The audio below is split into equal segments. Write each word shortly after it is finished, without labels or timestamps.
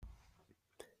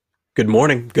Good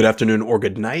morning, good afternoon, or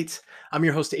good night. I'm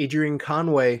your host, Adrian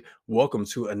Conway. Welcome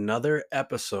to another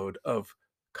episode of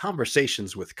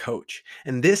Conversations with Coach.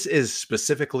 And this is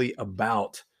specifically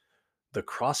about the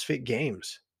CrossFit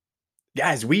Games.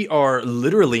 Guys, we are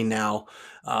literally now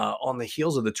on the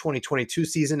heels of the 2022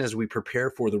 season as we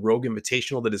prepare for the Rogue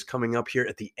Invitational that is coming up here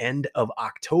at the end of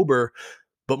October.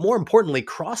 But more importantly,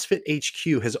 CrossFit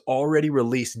HQ has already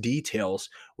released details,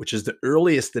 which is the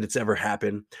earliest that it's ever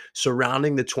happened,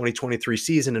 surrounding the 2023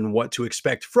 season and what to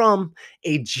expect from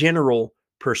a general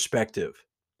perspective.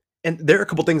 And there are a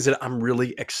couple things that I'm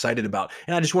really excited about.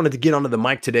 And I just wanted to get onto the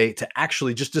mic today to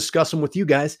actually just discuss them with you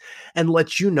guys and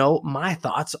let you know my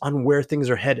thoughts on where things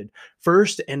are headed.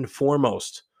 First and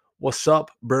foremost, what's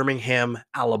up, Birmingham,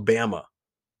 Alabama?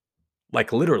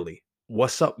 Like literally,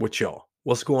 what's up with y'all?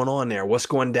 What's going on there? What's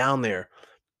going down there?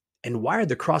 And why are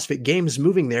the CrossFit Games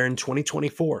moving there in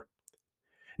 2024?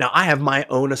 Now, I have my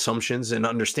own assumptions and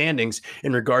understandings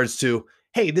in regards to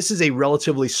hey, this is a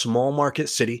relatively small market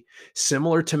city,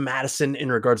 similar to Madison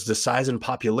in regards to size and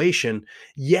population,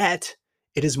 yet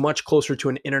it is much closer to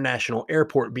an international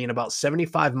airport, being about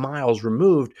 75 miles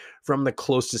removed from the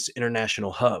closest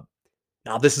international hub.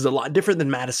 Now, this is a lot different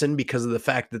than Madison because of the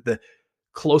fact that the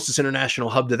closest international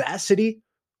hub to that city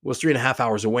was 3.5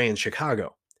 hours away in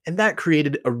Chicago. And that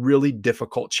created a really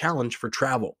difficult challenge for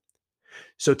travel.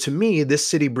 So to me, this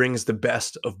city brings the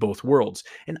best of both worlds.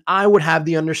 And I would have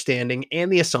the understanding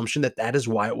and the assumption that that is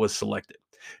why it was selected.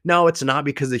 No, it's not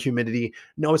because of the humidity.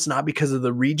 No, it's not because of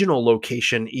the regional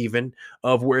location, even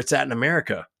of where it's at in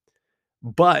America,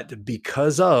 but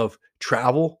because of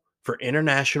travel for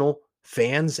international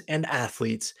fans and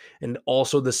athletes, and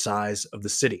also the size of the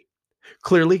city.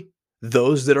 Clearly,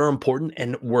 those that are important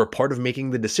and were a part of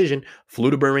making the decision flew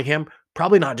to Birmingham,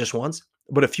 probably not just once,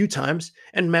 but a few times,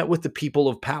 and met with the people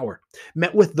of power,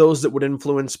 met with those that would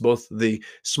influence both the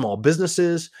small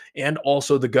businesses and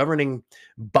also the governing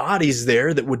bodies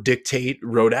there that would dictate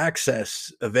road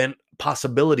access, event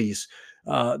possibilities,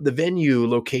 the venue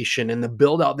location, and the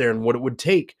build out there and what it would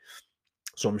take.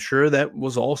 So I'm sure that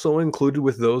was also included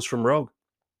with those from Rogue.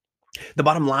 The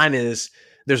bottom line is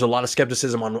there's a lot of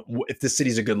skepticism on if this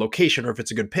city's a good location or if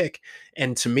it's a good pick.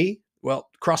 And to me, well,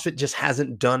 CrossFit just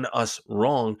hasn't done us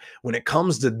wrong when it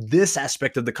comes to this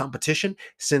aspect of the competition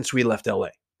since we left LA.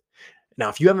 Now,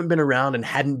 if you haven't been around and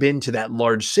hadn't been to that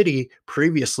large city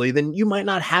previously, then you might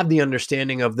not have the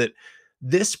understanding of that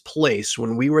this place,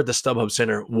 when we were at the StubHub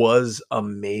Center, was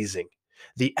amazing.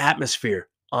 The atmosphere,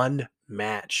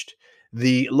 unmatched.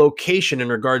 The location in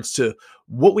regards to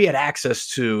what we had access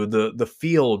to, the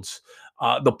fields,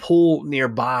 the pool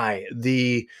nearby,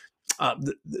 the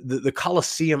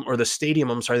Coliseum or the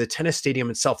stadium, I'm sorry, the tennis stadium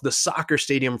itself, the soccer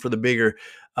stadium for the bigger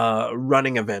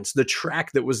running events, the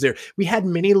track that was there. We had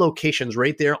many locations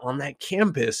right there on that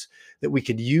campus that we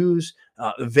could use.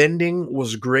 Vending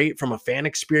was great from a fan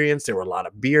experience. There were a lot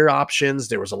of beer options,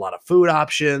 there was a lot of food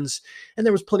options, and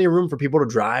there was plenty of room for people to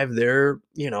drive their,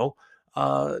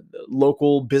 uh,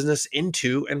 local business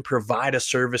into and provide a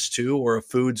service to, or a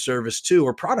food service to,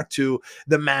 or product to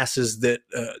the masses that,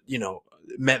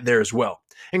 met there as well.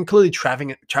 And clearly,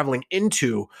 traveling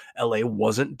into LA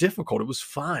wasn't difficult; it was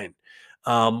fine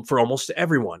for almost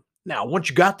everyone. Now, once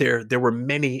you got there, there were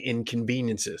many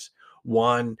inconveniences.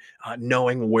 One,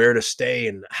 knowing where to stay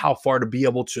and how far to be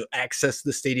able to access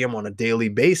the stadium on a daily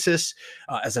basis.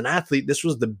 As an athlete, this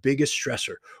was the biggest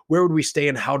stressor. Where would we stay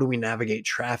and how do we navigate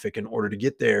traffic in order to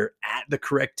get there at the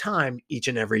correct time each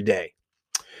and every day?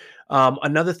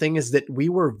 Another thing is that we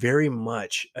were very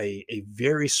much a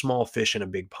very small fish in a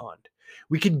big pond.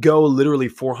 We could go literally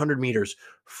 400 meters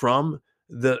from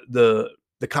the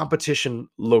competition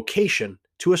location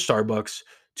to a Starbucks,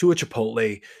 to a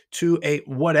Chipotle, to a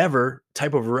whatever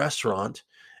type of restaurant,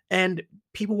 and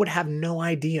people would have no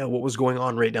idea what was going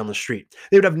on right down the street.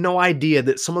 They would have no idea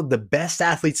that some of the best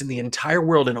athletes in the entire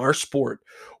world in our sport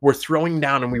were throwing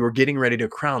down and we were getting ready to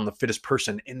crown the fittest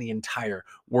person in the entire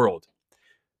world.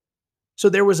 So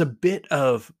there was a bit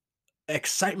of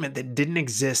excitement that didn't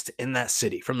exist in that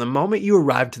city. From the moment you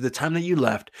arrived to the time that you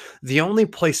left, the only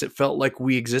place it felt like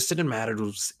we existed and mattered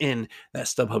was in that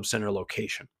StubHub Center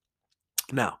location.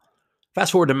 Now,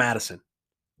 fast forward to Madison,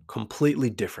 completely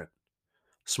different.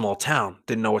 Small town,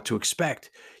 didn't know what to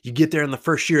expect. You get there in the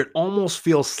first year, it almost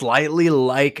feels slightly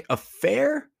like a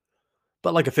fair,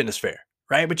 but like a fitness fair,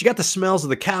 right? But you got the smells of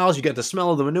the cows, you got the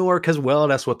smell of the manure, because well,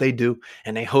 that's what they do,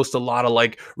 and they host a lot of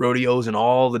like rodeos and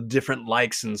all the different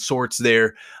likes and sorts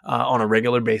there on a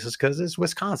regular basis because it's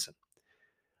Wisconsin.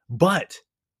 But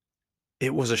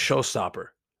it was a showstopper.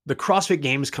 The CrossFit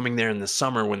Games coming there in the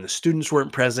summer when the students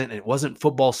weren't present and it wasn't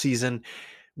football season,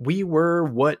 we were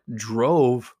what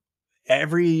drove.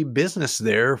 every business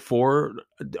there for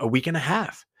a week and a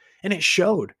half. And it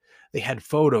showed. They had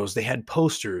photos, they had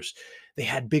posters, they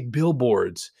had big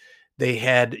billboards, they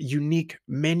had unique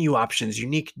menu options,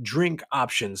 unique drink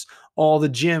options. All the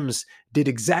gyms did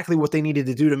exactly what they needed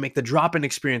to do to make the drop-in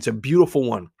experience a beautiful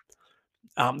one.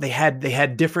 They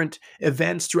had different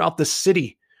events throughout the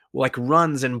city, like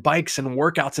runs and bikes and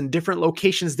workouts in different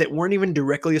locations that weren't even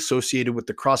directly associated with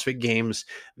the CrossFit Games.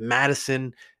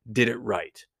 Madison did it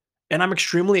right. And I'm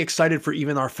extremely excited for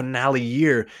even our finale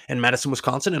year in Madison,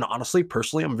 Wisconsin. And honestly,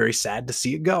 personally, I'm very sad to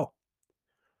see it go.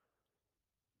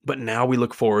 But now we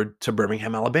look forward to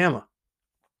Birmingham, Alabama.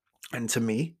 And to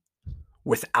me,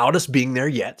 without us being there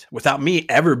yet, without me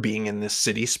ever being in this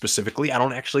city specifically, I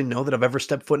don't actually know that I've ever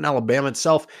stepped foot in Alabama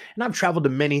itself. And I've traveled to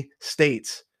many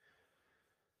states.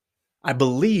 I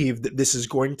believe that this is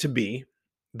going to be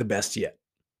the best yet.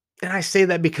 And I say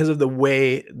that because of the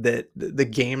way that the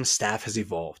game staff has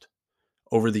evolved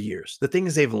over the years, the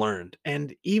things they've learned,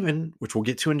 and even, which we'll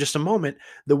get to in just a moment,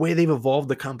 the way they've evolved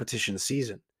the competition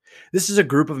season. This is a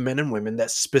group of men and women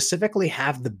that specifically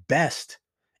have the best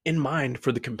in mind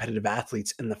for the competitive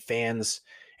athletes and the fans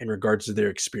in regards to their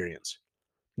experience.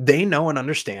 They know and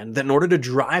understand that in order to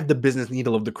drive the business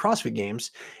needle of the CrossFit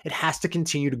Games, it has to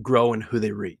continue to grow in who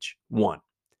they reach. One.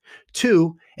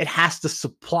 Two, it has to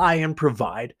supply and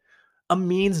provide a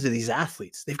means to these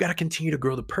athletes. They've got to continue to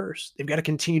grow the purse. They've got to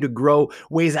continue to grow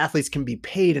ways athletes can be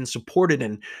paid and supported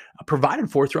and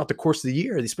provided for throughout the course of the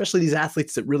year, especially these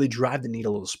athletes that really drive the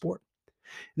needle of the sport.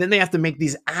 Then they have to make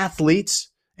these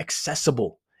athletes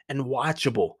accessible and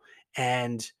watchable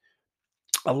and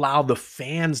allow the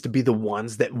fans to be the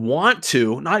ones that want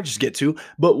to, not just get to,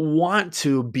 but want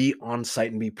to be on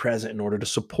site and be present in order to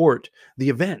support the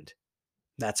event.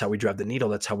 That's how we drive the needle.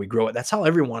 That's how we grow it. That's how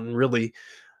everyone really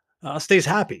stays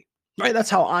happy, right?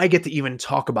 That's how I get to even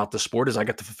talk about the sport, is I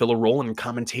get to fulfill a role in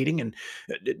commentating and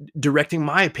directing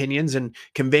my opinions and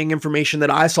conveying information that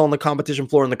I saw on the competition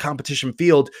floor and the competition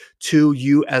field to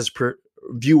you as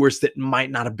viewers that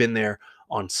might not have been there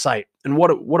on site. And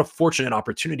what a fortunate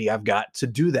opportunity I've got to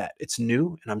do that. It's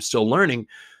new and I'm still learning,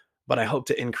 but I hope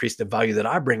to increase the value that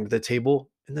I bring to the table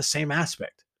in the same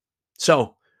aspect.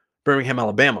 So, Birmingham,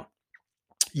 Alabama,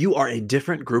 you are a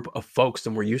different group of folks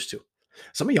than we're used to.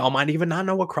 Some of y'all might even not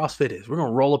know what CrossFit is. We're going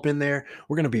to roll up in there.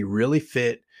 We're going to be really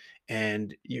fit.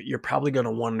 And you're probably going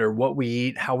to wonder what we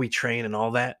eat, how we train, and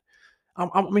all that.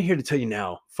 I'm here to tell you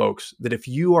now, folks, that if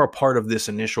you are a part of this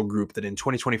initial group that in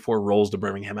 2024 rolls to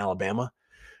Birmingham, Alabama,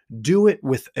 do it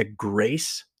with a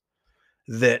grace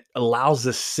that allows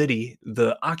the city,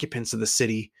 the occupants of the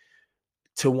city,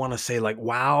 to want to say, like,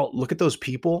 wow, look at those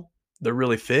people. They're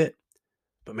really fit,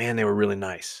 but man, they were really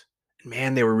nice. And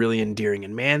man, they were really endearing.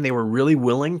 And man, they were really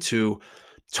willing to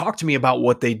talk to me about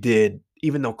what they did,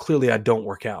 even though clearly I don't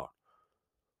work out.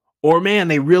 Or man,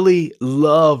 they really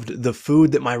loved the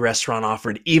food that my restaurant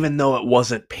offered, even though it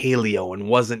wasn't paleo and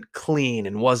wasn't clean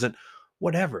and wasn't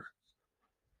whatever.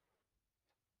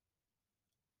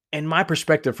 And my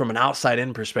perspective, from an outside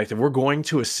in perspective, we're going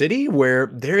to a city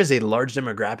where there is a large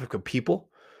demographic of people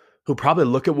who probably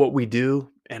look at what we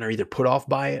do and are either put off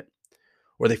by it,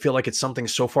 or they feel like it's something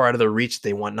so far out of their reach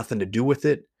they want nothing to do with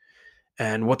it.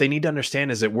 And what they need to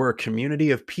understand is that we're a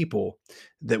community of people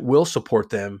that will support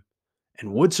them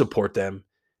and would support them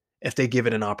if they give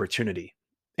it an opportunity.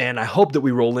 And I hope that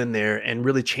we roll in there and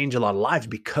really change a lot of lives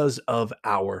because of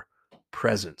our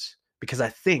presence. Because I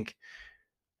think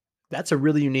that's a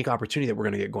really unique opportunity that we're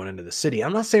going to get going into the city.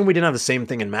 I'm not saying we didn't have the same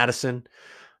thing in Madison.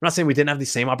 I'm not saying we didn't have the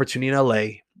same opportunity in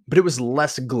LA, but it was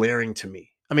less glaring to me.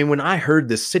 I mean, when I heard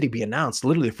this city be announced,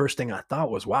 literally the first thing I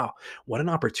thought was, wow, what an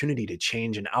opportunity to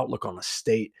change an outlook on a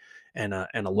state and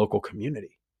a local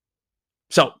community.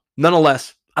 So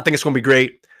nonetheless, I think it's going to be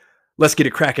great. Let's get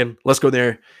it cracking. Let's go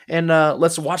there and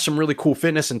let's watch some really cool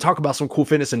fitness and talk about some cool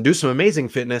fitness and do some amazing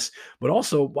fitness. But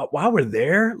also, while we're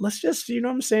there, let's just, you know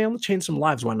what I'm saying? Let's change some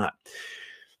lives. Why not?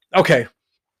 Okay.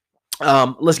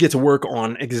 Let's get to work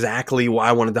on exactly why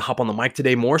I wanted to hop on the mic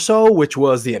today more so, which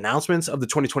was the announcements of the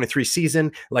 2023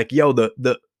 season. Like, yo,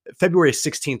 the February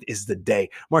 16th is the day.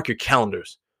 Mark your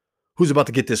calendars. Who's about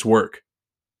to get this work?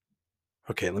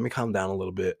 Okay, let me calm down a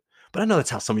little bit. But I know that's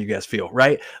how some of you guys feel,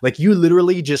 right? Like you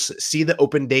literally just see the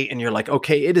open date and you're like,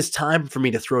 okay, it is time for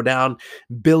me to throw down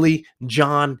Billy,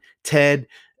 John, Ted,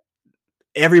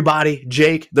 everybody,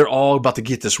 Jake. They're all about to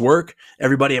get this work.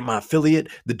 Everybody at my affiliate,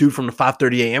 the dude from the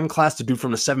 5:30 a.m. class, the dude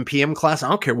from the 7 p.m. class. I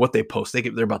don't care what they post.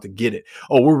 They're about to get it.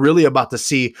 Oh, we're really about to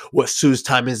see what Sue's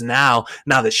time is now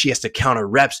that she has to count her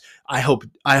reps. I hope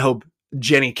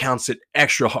Jenny counts it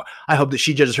extra hard. I hope that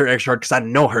she judges her extra hard because I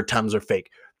know her times are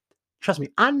fake. Trust me,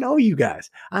 I know you guys.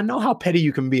 I know how petty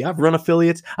you can be. I've run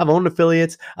affiliates, I've owned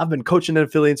affiliates, I've been coaching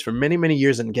affiliates for many, many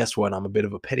years. And guess what? I'm a bit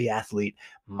of a petty athlete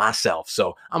myself.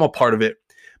 So I'm a part of it.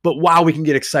 But wow, we can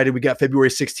get excited. We got February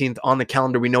 16th on the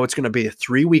calendar. We know it's going to be a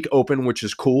 3-week open, which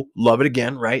is cool. Love it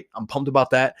again, right? I'm pumped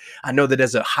about that. I know that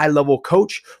as a high-level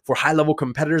coach for high-level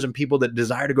competitors and people that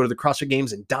desire to go to the CrossFit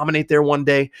Games and dominate there one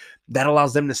day, that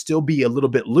allows them to still be a little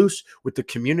bit loose with the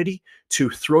community,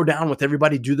 to throw down with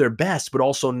everybody, do their best, but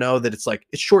also know that it's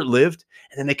short-lived,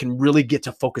 and then they can really get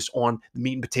to focus on the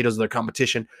meat and potatoes of their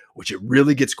competition, which it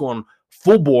really gets going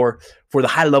full bore for the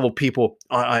high-level people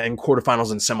in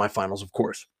quarterfinals and semifinals, of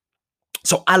course.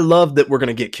 So I love that we're going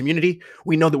to get community.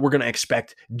 We know that we're going to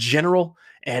expect general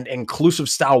and inclusive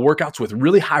style workouts with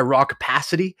really high raw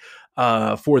capacity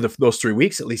for those 3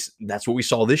 weeks. At least that's what we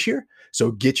saw this year.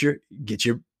 So get your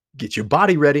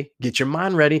body ready, get your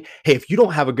mind ready. Hey, if you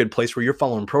don't have a good place where you're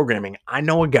following programming, I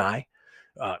know a guy.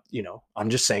 I'm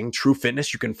just saying, True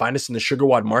Fitness. You can find us in the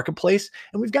SugarWOD Marketplace,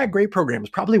 and we've got great programs,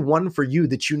 probably one for you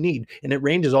that you need. And it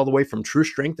ranges all the way from True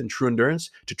Strength and True Endurance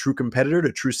to True Competitor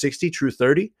to True 60, True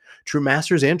 30, True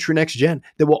Masters, and True Next Gen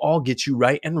that will all get you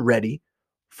right and ready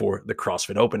for the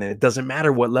CrossFit Open. And it doesn't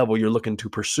matter what level you're looking to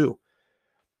pursue.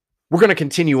 We're going to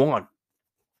continue on.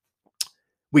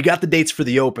 We got the dates for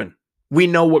the Open. We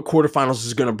know what quarterfinals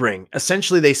is going to bring.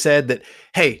 Essentially, they said that,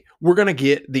 hey, we're going to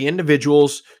get the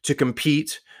individuals to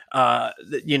compete,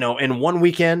 in one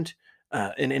weekend,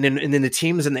 and then the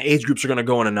teams and the age groups are going to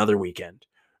go on another weekend,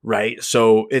 right?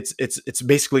 So it's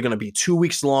basically going to be 2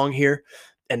 weeks long here.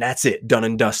 And that's it, done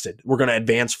and dusted. We're going to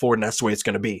advance forward, and that's the way it's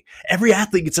going to be. Every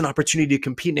athlete gets an opportunity to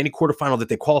compete in any quarterfinal that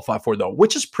they qualify for, though,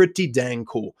 which is pretty dang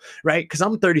cool, right? Because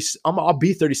I'll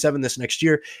be 37 this next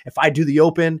year. If I do the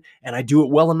Open and I do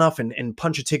it well enough and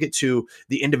punch a ticket to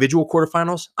the individual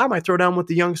quarterfinals, I might throw down with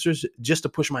the youngsters just to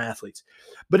push my athletes.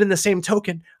 But in the same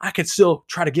token, I could still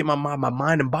try to get my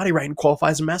mind and body right and qualify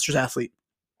as a master's athlete.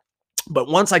 But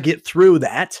once I get through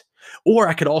that, or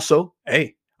I could also,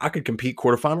 I could compete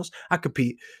quarterfinals. I could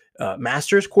compete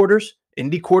masters quarters,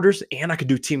 indie quarters, and I could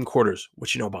do team quarters.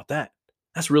 What you know about that?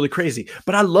 That's really crazy.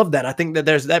 But I love that. I think that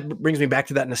that brings me back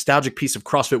to that nostalgic piece of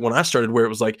CrossFit when I started, where it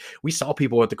was like we saw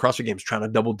people at the CrossFit Games trying to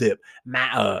double dip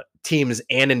teams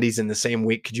and indies in the same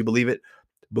week. Could you believe it?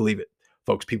 Believe it,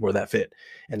 folks. People were that fit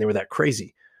and they were that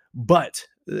crazy. But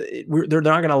they're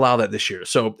not going to allow that this year.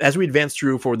 So as we advance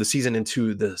through for the season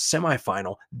into the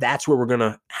semifinal, that's where we're going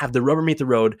to have the rubber meet the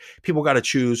road. People got to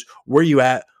choose where you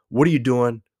at, what are you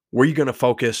doing, where are you going to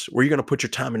focus, where are you going to put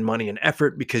your time and money and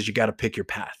effort, because you got to pick your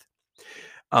path.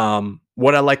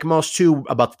 What I like most too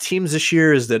about the teams this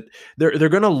year is that they're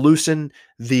going to loosen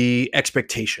the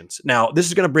expectations. Now, this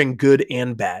is going to bring good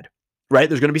and bad. Right?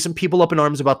 There's going to be some people up in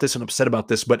arms about this and upset about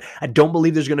this, but I don't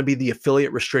believe there's going to be the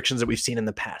affiliate restrictions that we've seen in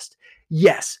the past.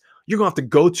 Yes, you're going to have to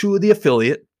go to the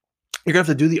affiliate. You're going to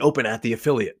have to do the Open at the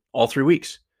affiliate all 3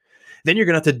 weeks. Then you're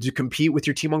going to have to compete with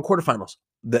your team on quarterfinals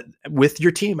with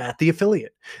your team at the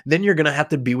affiliate. Then you're going to have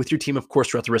to be with your team, of course,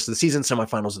 throughout the rest of the season,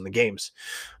 semifinals, and the games.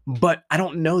 But I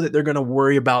don't know that they're going to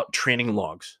worry about training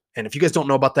logs. And if you guys don't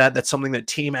know about that, that's something that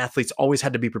team athletes always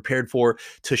had to be prepared for,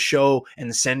 to show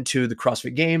and send to the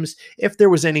CrossFit Games if there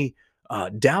was any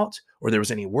doubt, or there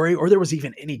was any worry, or there was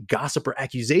even any gossip or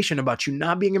accusation about you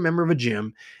not being a member of a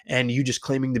gym and you just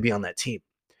claiming to be on that team.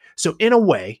 So in a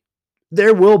way,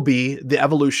 there will be the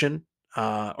evolution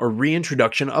or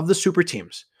reintroduction of the super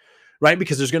teams, right?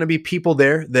 Because there's going to be people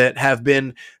there that have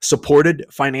been supported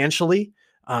financially,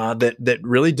 that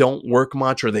really don't work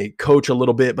much, or they coach a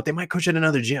little bit, but they might coach at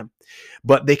another gym.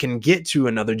 But they can get to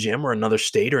another gym or another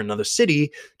state or another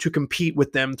city to compete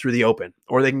with them through the Open.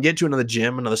 Or they can get to another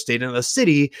gym, another state, another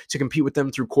city to compete with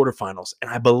them through quarterfinals.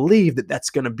 And I believe that that's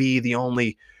going to be the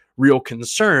only real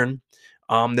concern,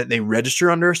 that they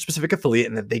register under a specific affiliate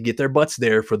and that they get their butts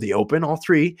there for the Open, all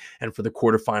 3, and for the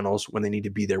quarterfinals when they need to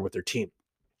be there with their team.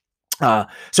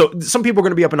 So some people are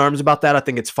going to be up in arms about that. I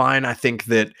think it's fine. I think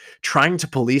that trying to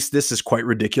police this is quite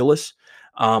ridiculous.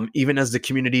 Even as the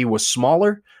community was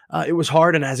smaller, it was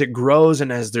hard. And as it grows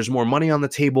and as there's more money on the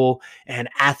table and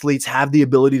athletes have the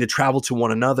ability to travel to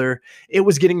one another, it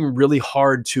was getting really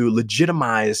hard to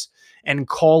legitimize and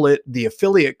call it the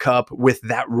Affiliate Cup with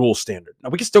that rule standard. Now,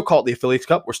 we can still call it the Affiliate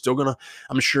Cup. We're still going to,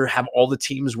 I'm sure, have all the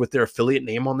teams with their affiliate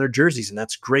name on their jerseys, and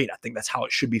that's great. I think that's how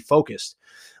it should be focused.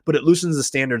 But it loosens the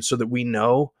standards so that we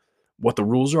know what the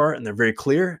rules are and they're very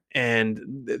clear,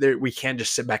 and we can't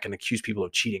just sit back and accuse people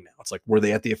of cheating now. It's like, were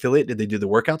they at the affiliate? Did they do the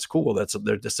workouts? Cool. That's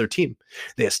their team.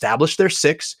 They established their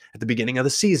 6 at the beginning of the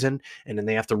season, and then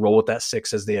they have to roll with that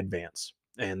 6 as they advance.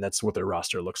 and that's what their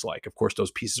roster looks like. Of course,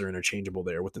 those pieces are interchangeable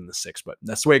there within the 6, but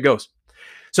that's the way it goes.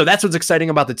 So that's what's exciting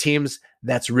about the teams.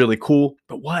 That's really cool.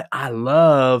 But what I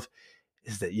love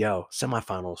is that,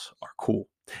 semifinals are cool.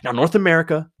 Now, North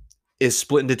America is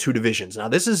split into 2 divisions. Now,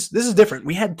 this is different.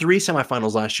 We had 3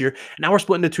 semifinals last year. Now we're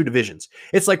split into 2 divisions.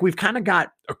 It's like we've kind of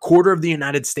got a quarter of the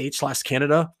United States /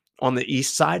 Canada on the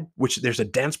east side, which there's a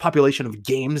dense population of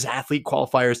games, athlete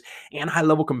qualifiers, and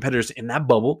high-level competitors in that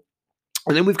bubble.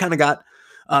 And then we've kind of got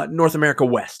North America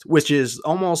West, which is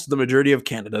almost the majority of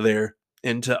Canada there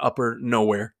into upper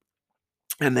nowhere.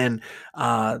 And then,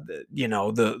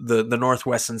 the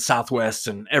Northwest and Southwest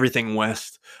and everything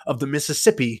west of the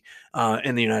Mississippi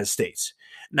in the United States.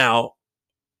 Now,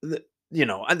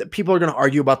 people are going to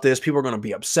argue about this. People are going to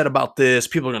be upset about this.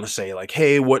 People are going to say, like,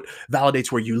 hey, what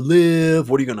validates where you live?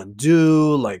 What are you going to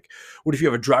do? Like, what if you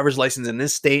have a driver's license in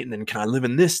this state and then can I live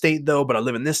in this state though? But I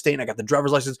live in this state and I got the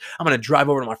driver's license. I'm going to drive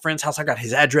over to my friend's house. I got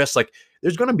his address. Like,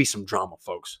 there's going to be some drama,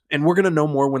 folks. And we're going to know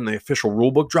more when the official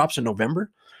rule book drops in November.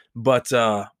 But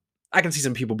I can see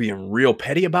some people being real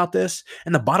petty about this.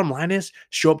 And the bottom line is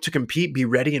show up to compete, be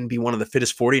ready, and be one of the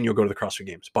fittest 40, and you'll go to the CrossFit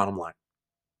Games. Bottom line.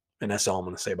 And that's all I'm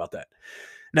going to say about that.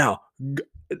 Now,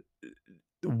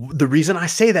 the reason I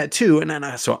say that too,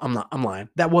 I'm lying.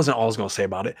 That wasn't all I was going to say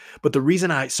about it. But the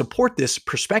reason I support this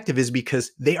perspective is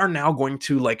because they are now going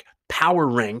to like power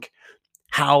rank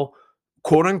how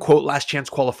quote unquote last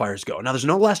chance qualifiers go. Now, there's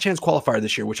no last chance qualifier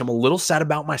this year, which I'm a little sad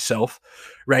about myself,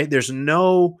 right? There is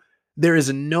no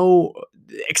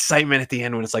excitement at the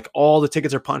end when it's like all the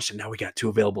tickets are punched and now we got 2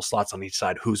 available slots on each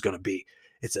side. Who's going to be?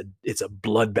 It's a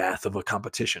bloodbath of a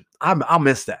competition. I'll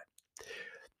miss that.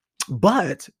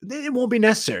 But it won't be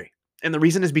necessary. And the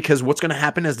reason is because what's going to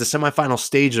happen as the semifinal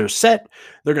stage are set,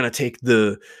 they're going to take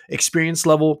the experience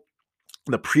level,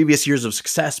 the previous years of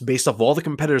success based off all the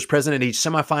competitors present at each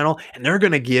semifinal, and they're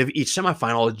going to give each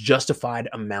semifinal a justified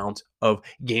amount of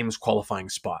games qualifying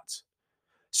spots.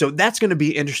 So that's going to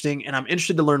be interesting, and I'm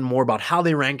interested to learn more about how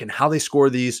they rank and how they score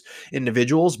these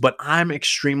individuals, but I'm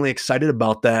extremely excited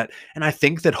about that, and I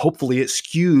think that hopefully it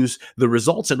skews the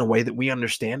results in a way that we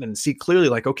understand and see clearly,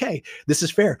 like, okay, this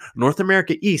is fair. North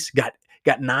America East got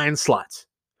 9 slots.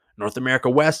 North America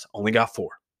West only got 4.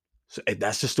 So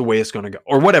that's just the way it's going to go,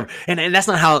 or whatever. And that's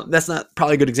not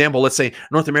probably a good example. Let's say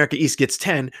North America East gets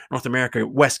 10, North America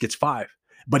West gets 5.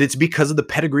 But it's because of the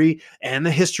pedigree and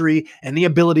the history and the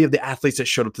ability of the athletes that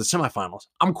showed up to the semifinals.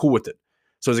 I'm cool with it.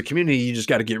 So as a community, you just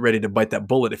got to get ready to bite that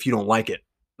bullet if you don't like it.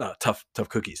 Tough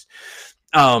cookies.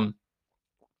 And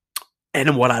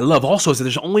then what I love also is that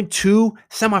there's only 2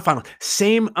 semifinals,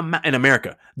 same amount in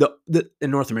America,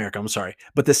 in North America, I'm sorry,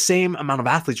 but the same amount of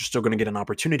athletes are still going to get an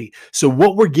opportunity. So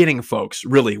what we're getting, folks,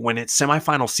 really, when it's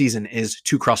semifinal season is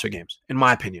 2 CrossFit Games, in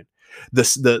my opinion.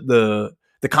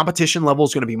 The competition level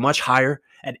is going to be much higher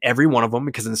at every one of them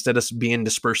because instead of being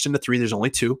dispersed into 3, there's only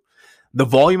 2. The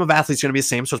volume of athletes is going to be the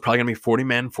same, so it's probably going to be 40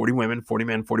 men, 40 women, 40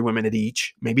 men, 40 women at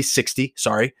each, maybe 60,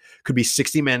 could be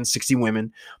 60 men, 60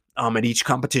 women at each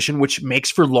competition, which makes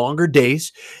for longer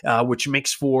days, which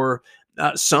makes for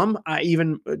some, I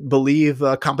even believe,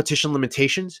 competition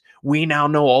limitations. We now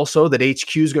know also that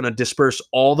HQ is going to disperse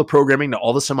all the programming to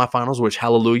all the semifinals, which,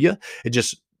 hallelujah, it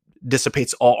just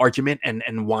dissipates all argument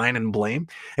and whine and blame,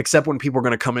 except when people are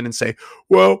going to come in and say,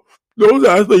 well, those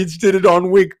athletes did it on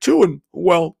week 2 and,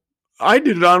 well, I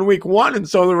did it on week 1, and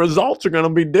so the results are going to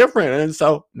be different. And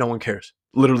so no one cares.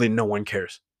 Literally no one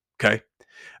cares. Okay?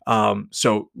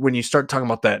 So when you start talking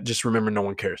about that, just remember no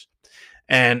one cares.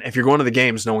 And if you're going to the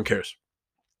games, no one cares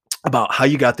about how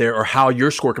you got there or how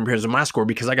your score compares to my score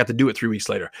because I got to do it 3 weeks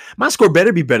later. My score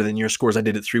better be better than your scores. I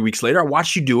did it 3 weeks later. I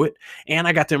watched you do it and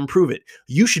I got to improve it.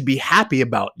 You should be happy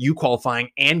about you qualifying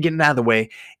and getting out of the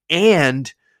way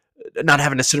and not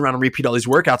having to sit around and repeat all these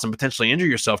workouts and potentially injure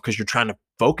yourself because you're trying to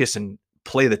focus and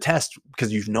play the test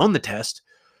because you've known the test.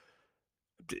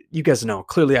 You guys know,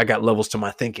 clearly I got levels to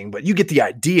my thinking, but you get the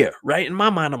idea, right? In my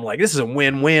mind, I'm like, this is a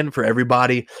win-win for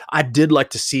everybody. I did like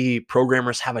to see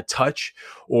programmers have a touch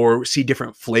or see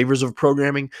different flavors of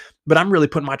programming, but I'm really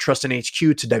putting my trust in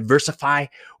HQ to diversify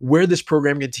where this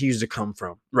program continues to come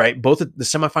from, right? Both at the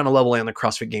semifinal level and the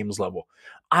CrossFit Games level.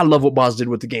 I love what Boz did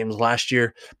with the games last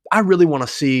year. I really want to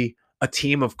see a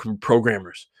team of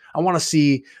programmers. I want to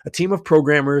see a team of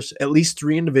programmers, at least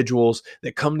 3 individuals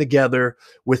that come together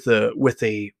with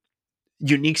a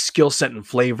unique skill set and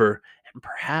flavor. And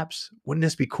perhaps, wouldn't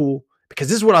this be cool? Because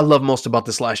this is what I love most about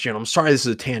this last year. And I'm sorry this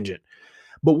is a tangent,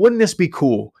 but wouldn't this be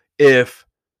cool if,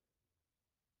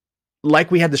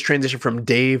 like we had this transition from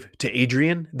Dave to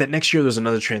Adrian, that next year there's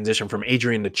another transition from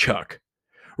Adrian to Chuck,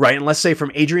 right? And let's say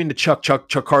from Adrian to Chuck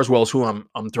Carswell is who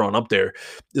I'm throwing up there.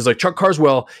 Is like Chuck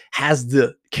Carswell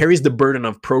carries the burden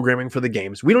of programming for the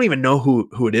games. We don't even know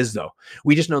who it is though.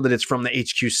 We just know that it's from the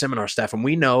HQ seminar staff, and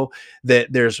we know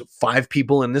that there's 5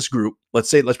 people in this group.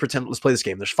 Let's play this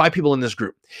game. There's 5 people in this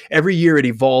group. Every year it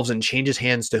evolves and changes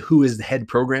hands to who is the head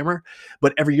programmer,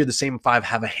 but every year the same 5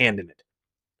 have a hand in it.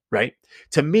 Right?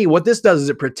 To me, what this does is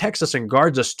it protects us and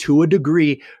guards us to a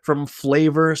degree from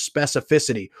flavor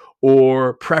specificity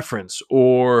or preference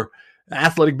or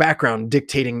athletic background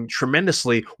dictating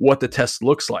tremendously what the test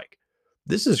looks like.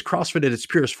 This is CrossFit at its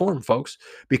purest form, folks,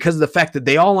 because of the fact that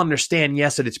they all understand,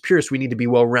 yes, at its purest, we need to be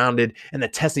well-rounded and the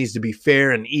test needs to be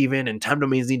fair and even and time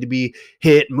domains need to be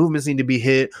hit, movements need to be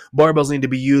hit, barbells need to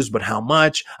be used, but how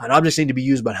much, and objects need to be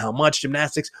used, but how much,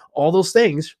 gymnastics, all those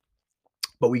things.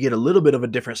 But we get a little bit of a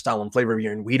different style and flavor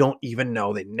year, and we don't even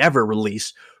know. They never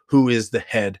release who is the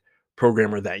head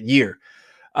programmer that year.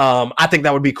 I think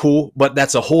that would be cool, but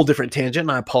that's a whole different tangent,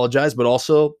 and I apologize, but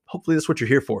also hopefully that's what you're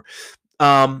here for.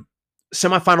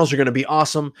 Semifinals are going to be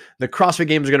awesome. The CrossFit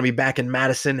Games are going to be back in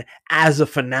Madison as a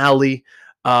finale.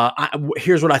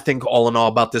 Here's what I think all in all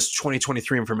about this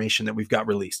 2023 information that we've got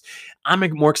released. I'm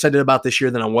more excited about this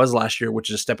year than I was last year, which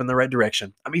is a step in the right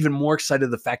direction. I'm even more excited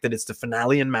the fact that it's the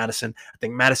finale in Madison. I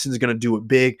think Madison's going to do it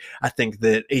big. I think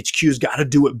that HQ's got to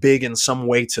do it big in some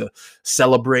way to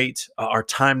celebrate our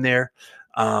time there.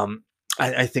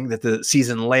 I think that the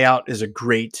season layout is a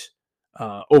great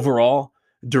overall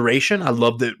duration. I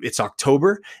love that it's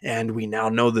October and we now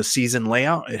know the season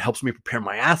layout. It helps me prepare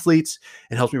my athletes.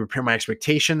 It helps me prepare my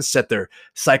expectations, set their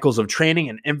cycles of training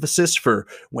and emphasis for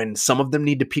when some of them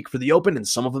need to peak for the open and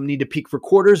some of them need to peak for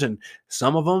quarters, and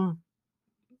some of them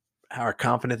are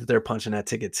confident that they're punching that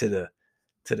ticket to the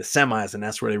semis, and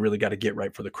that's where they really got to get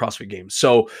right for the CrossFit Games.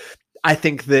 So I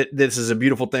think that this is a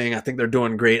beautiful thing. I think they're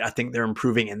doing great. I think they're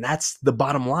improving. And that's the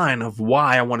bottom line of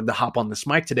why I wanted to hop on this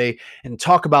mic today and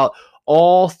talk about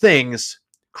all things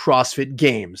CrossFit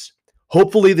Games.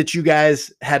 Hopefully that you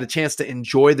guys had a chance to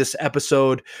enjoy this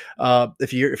episode.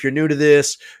 If you're new to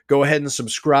this, go ahead and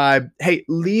subscribe. Hey,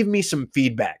 leave me some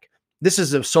feedback. This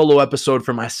is a solo episode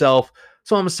for myself,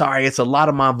 so I'm sorry. It's a lot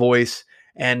of my voice,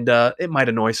 and it might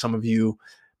annoy some of you,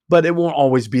 but it won't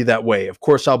always be that way. Of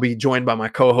course, I'll be joined by my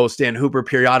co-host, Dan Hooper,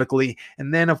 periodically.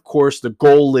 And then, of course, the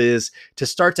goal is to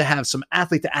start to have some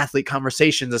athlete-to-athlete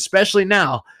conversations, especially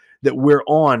now that we're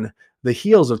on the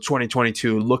heels of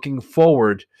 2022, looking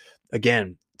forward,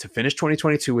 again, to finish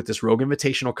 2022 with this Rogue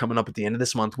Invitational coming up at the end of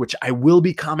this month, which I will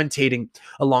be commentating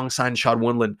alongside Shad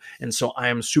Wundland. And so I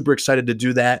am super excited to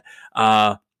do that.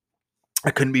 I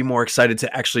couldn't be more excited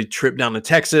to actually trip down to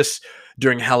Texas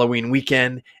during Halloween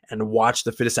weekend and watch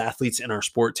the fittest athletes in our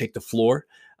sport take the floor.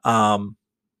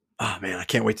 Oh man, I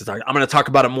can't wait to talk. I'm going to talk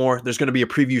about it more. There's going to be a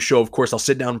preview show. Of course, I'll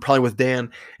sit down probably with Dan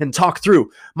and talk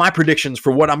through my predictions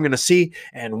for what I'm going to see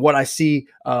and what I see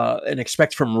and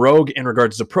expect from Rogue in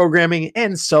regards to programming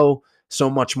and so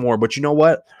much more. But you know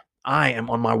what? I am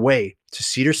on my way to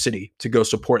Cedar City to go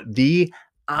support the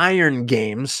Iron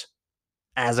Games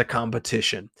as a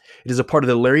competition. It is a part of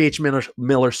the Larry H.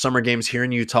 Miller Summer Games here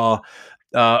in Utah.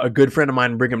 A good friend of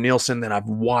mine, Brigham Nielsen, that I've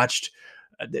watched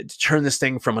turn this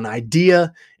thing from an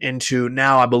idea into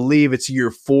now I believe it's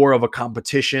year 4 of a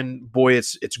competition. Boy,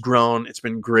 it's grown. It's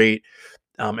been great.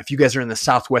 If you guys are in the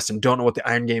Southwest and don't know what the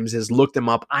Iron Games is, look them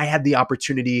up. I had the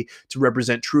opportunity to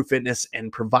represent True Fitness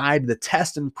and provide the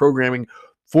test and programming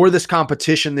for this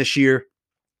competition this year.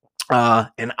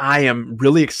 And I am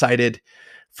really excited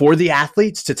for the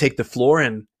athletes to take the floor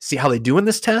and see how they do in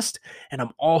this test. And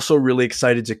I'm also really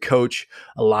excited to coach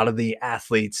a lot of the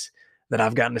athletes that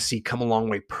I've gotten to see come a long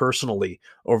way personally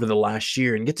over the last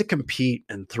year and get to compete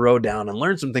and throw down and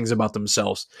learn some things about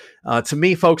themselves. To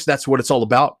me, folks, that's what it's all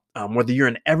about. Whether you're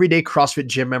an everyday CrossFit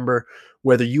gym member,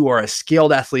 whether you are a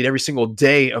scaled athlete every single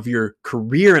day of your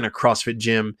career in a CrossFit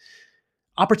gym,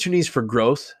 opportunities for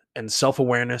growth and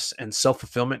self-awareness and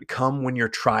self-fulfillment come when you're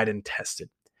tried and tested.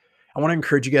 I want to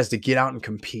encourage you guys to get out and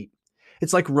compete.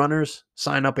 It's like runners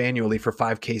sign up annually for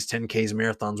 5Ks, 10Ks,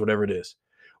 marathons, whatever it is.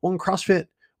 Well, in CrossFit,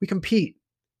 we compete,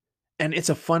 and it's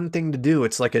a fun thing to do.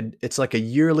 It's like a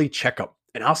yearly checkup.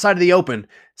 And outside of the open,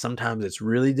 sometimes it's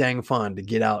really dang fun to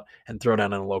get out and throw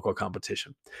down in a local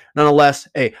competition. Nonetheless,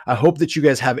 hey, I hope that you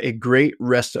guys have a great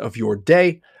rest of your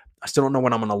day. I still don't know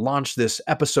when I'm going to launch this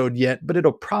episode yet, but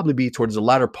it'll probably be towards the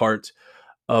latter part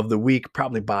of the week,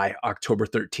 probably by October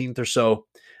 13th or so.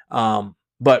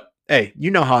 But hey, you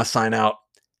know how I sign out.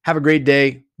 Have a great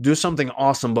day. Do something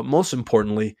awesome, but most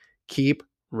importantly, keep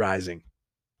rising.